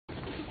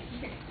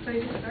So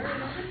you can start?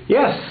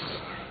 Yes.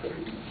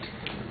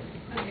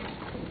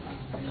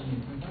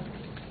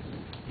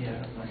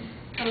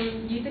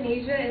 Okay.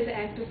 Euthanasia is the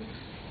act of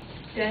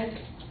death,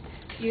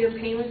 either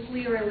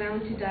painlessly or allowing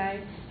to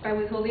die, by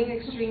withholding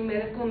extreme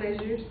medical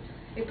measures,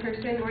 a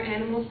person or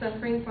animal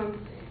suffering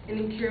from an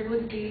incurable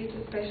disease,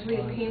 especially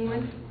a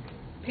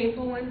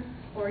painful one,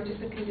 or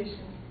just a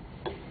condition.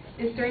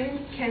 In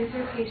certain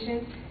cancer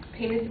patients,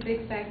 pain is a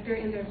big factor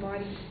in their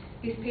body.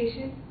 These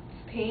patients'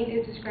 pain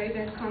is described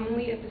as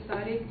commonly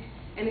episodic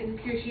and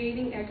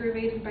excruciating,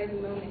 aggravated by the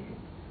moment.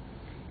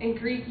 In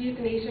Greek,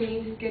 euthanasia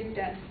means good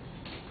death.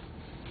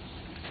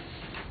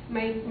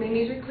 My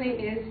major claim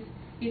is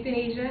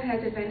euthanasia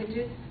has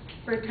advantages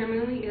for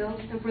terminally ill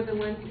and for the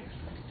ones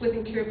with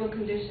incurable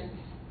conditions.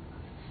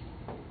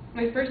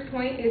 My first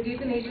point is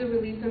euthanasia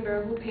relieves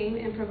unbearable pain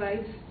and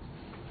provides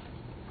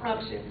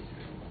options.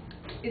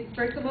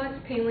 First of all,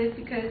 it's painless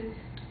because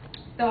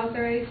the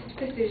authorized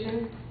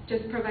physician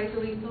just provides a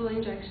lethal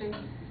injection,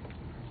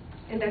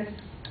 and that's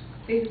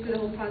basically the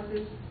whole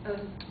process of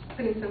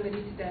putting somebody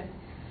to death.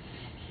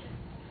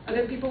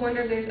 Other people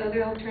wonder if there's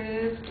other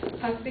alternatives.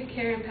 Hospice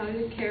care and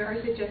palliative care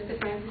are suggested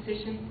by a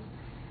physician.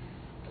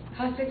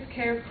 Hospice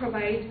care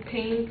provides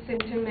pain,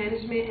 symptom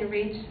management, and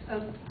range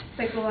of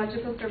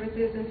psychological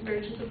services and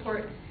spiritual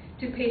support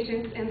to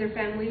patients and their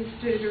families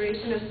through the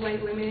duration of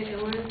light limited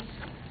illness.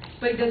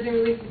 But it doesn't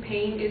relieve the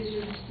pain, it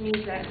just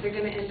means that they're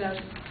going to end up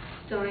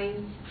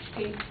dying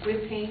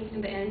with pain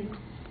in the end.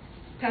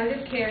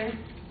 Palliative care,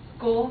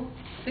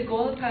 the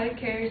goal of palliative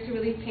care is to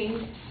relieve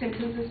pain,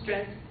 symptoms of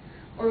stress,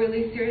 or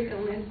relieve serious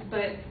illness,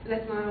 but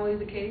that's not always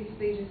the case.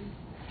 They just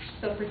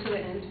suffer to the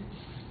end.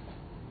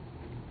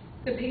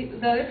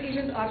 The other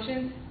patient's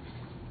options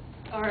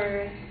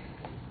are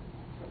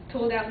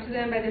told out to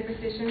them by their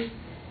physicians.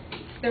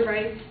 Their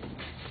rights: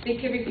 they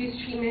can refuse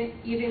treatment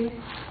even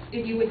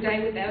if you would die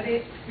without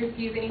it,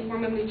 refuse any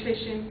form of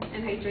nutrition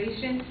and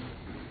hydration,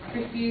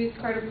 refuse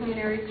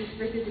cardiopulmonary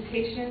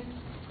resuscitation,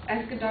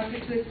 ask a doctor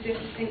to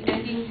assist in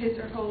ending his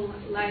or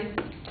her life,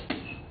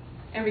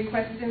 and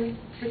requesting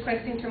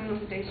terminal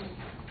sedation.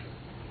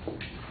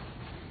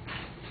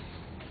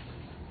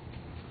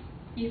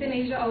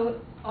 Euthanasia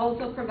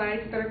also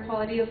provides better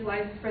quality of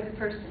life for the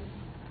person.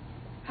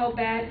 How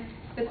bad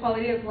the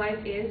quality of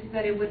life is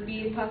that it would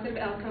be a positive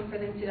outcome for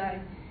them to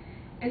die.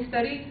 In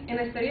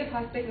a study of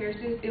hospice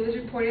nurses, it was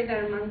reported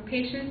that among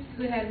patients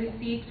who had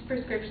received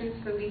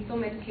prescriptions for lethal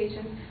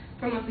medications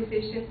from a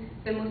physician,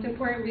 the most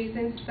important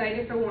reasons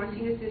cited for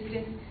wanting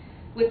assistance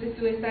with the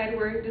suicide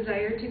were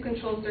desire to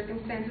control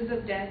circumstances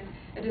of death,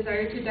 a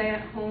desire to die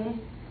at home,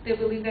 they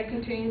believed that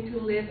continuing to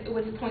live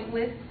was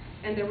pointless,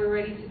 and they were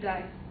ready to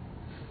die.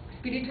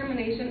 Speedy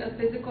termination of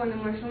physical and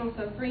emotional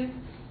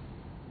suffering.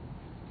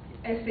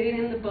 As stated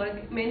in the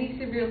book, many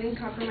severely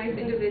compromised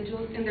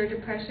individuals in their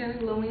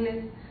depression,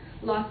 loneliness,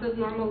 loss of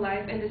normal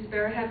life, and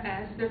despair have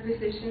asked their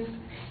physicians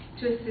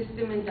to assist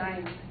them in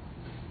dying.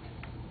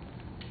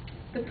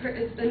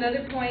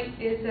 Another point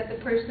is that the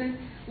person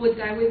would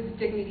die with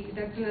dignity.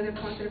 That's another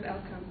positive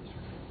outcome.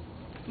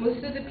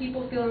 Most of the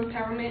people feel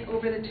empowerment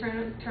over the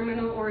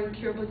terminal or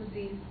incurable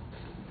disease.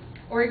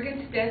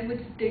 Oregon's Death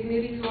with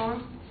Dignity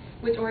law,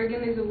 which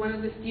Oregon is one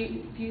of the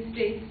few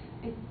states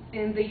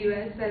in the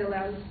U.S. that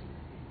allows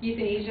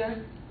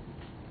euthanasia.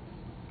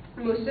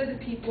 Most of the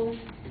people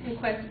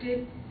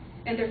requested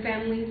and their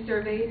families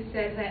surveyed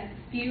said that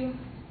patients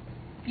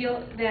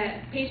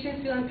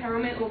feel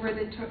empowerment over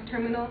the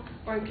terminal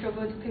or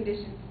incurable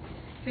conditions.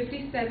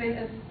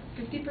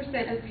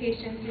 50% of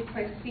patients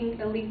requesting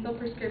a lethal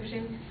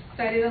prescription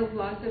cited a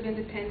loss of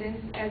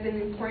independence as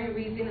an important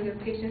reason in their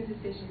patient's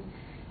decision.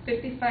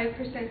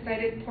 55%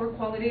 cited poor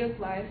quality of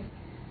life,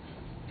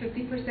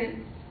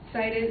 50%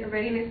 cited a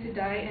readiness to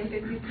die, and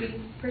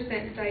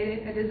 53%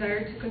 cited a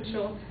desire to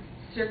control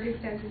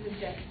circumstances of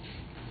death.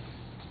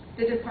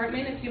 The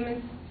Department of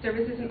Human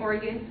Services in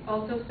Oregon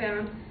also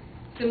found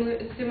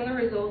similar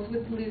results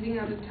with losing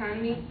of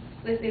autonomy,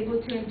 less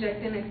able to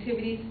inject in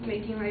activities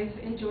making life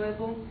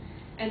enjoyable,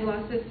 and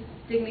loss of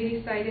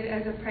dignity cited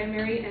as a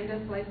primary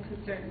end-of-life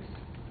concerns.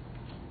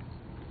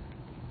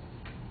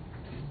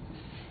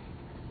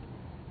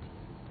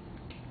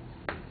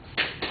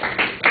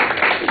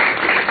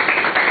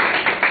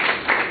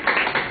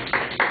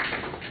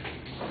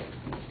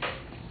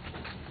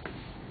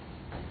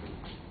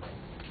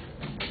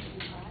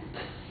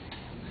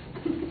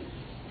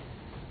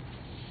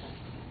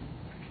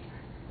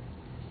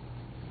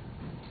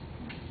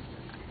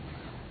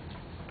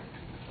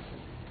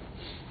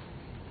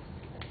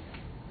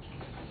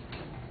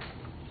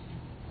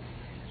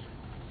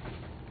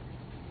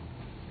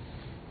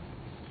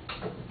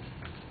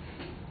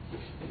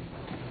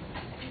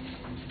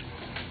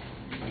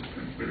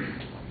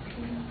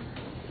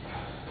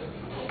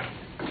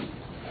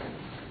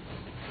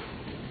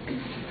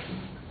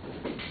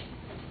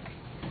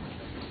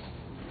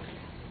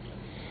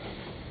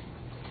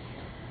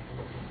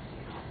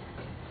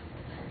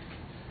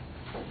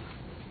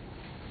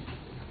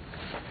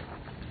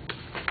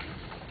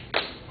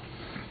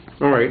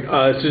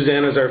 right,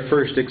 Susana's our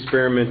first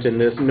experiment in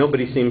this.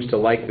 Nobody seems to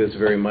like this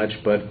very much,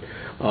 but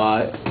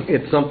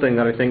it's something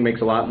that I think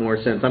makes a lot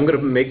more sense. I'm going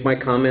to make my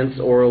comments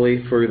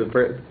orally for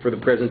the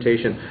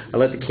presentation. I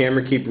let the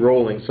camera keep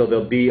rolling, so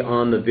they'll be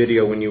on the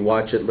video when you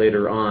watch it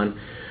later on.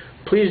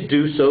 Please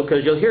do so,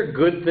 because you'll hear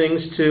good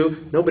things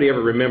too. Nobody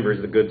ever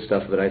remembers the good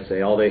stuff that I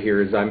say. All they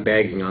hear is I'm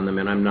bagging on them,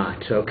 and I'm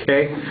not,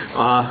 okay?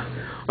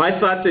 I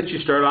thought that you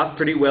started off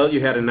pretty well.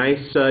 You had a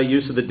nice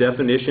use of the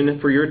definition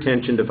for your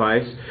attention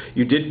device.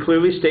 You did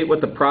clearly state what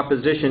the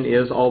proposition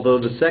is, although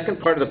the second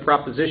part of the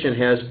proposition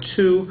has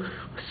two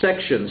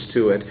sections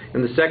to it,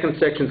 and the second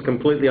section is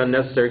completely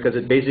unnecessary because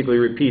it basically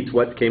repeats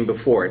what came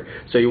before it.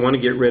 So you want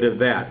to get rid of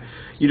that.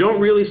 You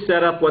don't really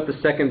set up what the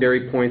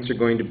secondary points are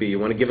going to be. You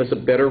want to give us a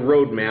better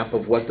roadmap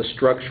of what the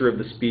structure of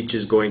the speech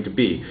is going to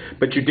be.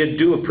 But you did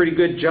do a pretty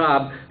good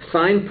job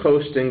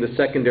signposting the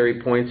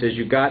secondary points as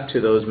you got to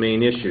those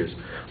main issues.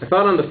 I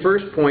thought on the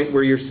first point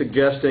where you're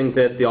suggesting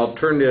that the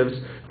alternatives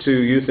to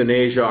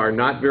euthanasia are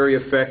not very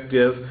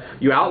effective,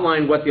 you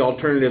outlined what the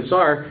alternatives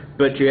are,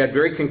 but you had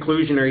very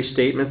conclusionary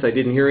statements. I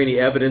didn't hear any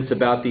evidence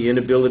about the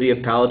inability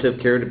of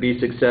palliative care to be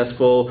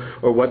successful,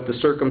 or what the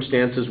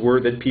circumstances were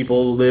that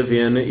people live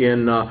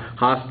in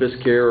hospice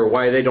care, or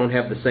why they don't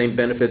have the same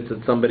benefits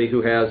that somebody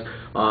who has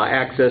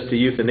access to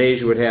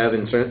euthanasia would have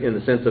in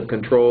the sense of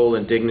control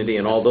and dignity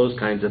and all those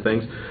kinds of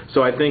things.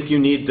 So I think you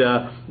need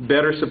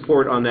better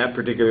support on that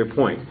particular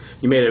point.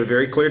 You made a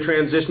very clear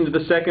transition to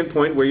the second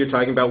point where you're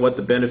talking about what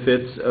the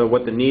benefits,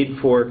 what the need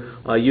for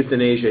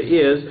euthanasia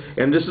is,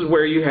 and this is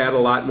where you had a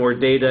lot more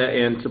data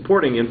and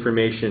supporting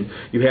information.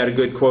 You had a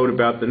good quote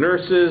about the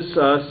nurses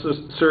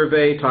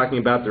survey talking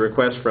about the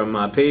request from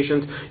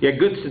patients. You had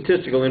good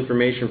statistical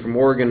information from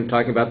Oregon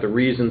talking about the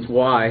reasons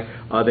why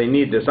they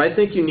need this. I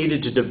think you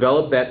needed to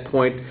develop that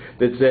point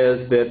that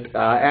says that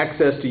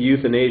access to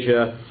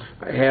euthanasia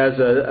has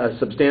a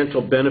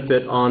substantial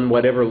benefit on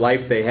whatever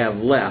life they have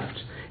left,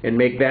 and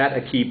make that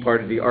a key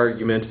part of the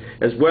argument,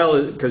 as well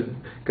as,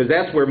 because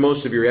that's where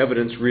most of your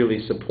evidence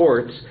really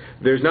supports.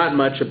 There's not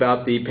much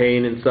about the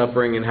pain and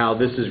suffering and how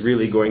this is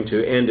really going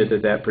to end it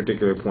at that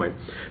particular point.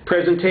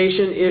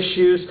 Presentation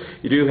issues,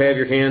 you do have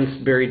your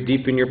hands buried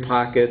deep in your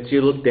pockets,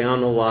 you look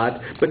down a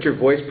lot, but your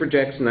voice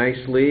projects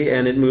nicely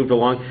and it moved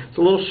along. It's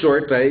a little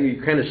short,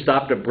 you kind of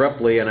stopped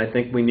abruptly, and I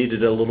think we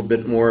needed a little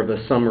bit more of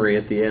a summary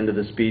at the end of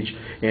the speech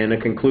and a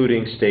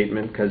concluding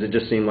statement, because it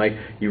just seemed like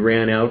you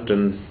ran out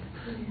and,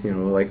 you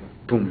know, like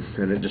boom,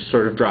 and it just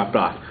sort of dropped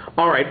off.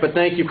 All right, but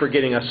thank you for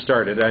getting us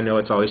started. I know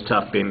it's always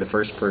tough being the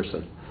first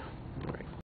person.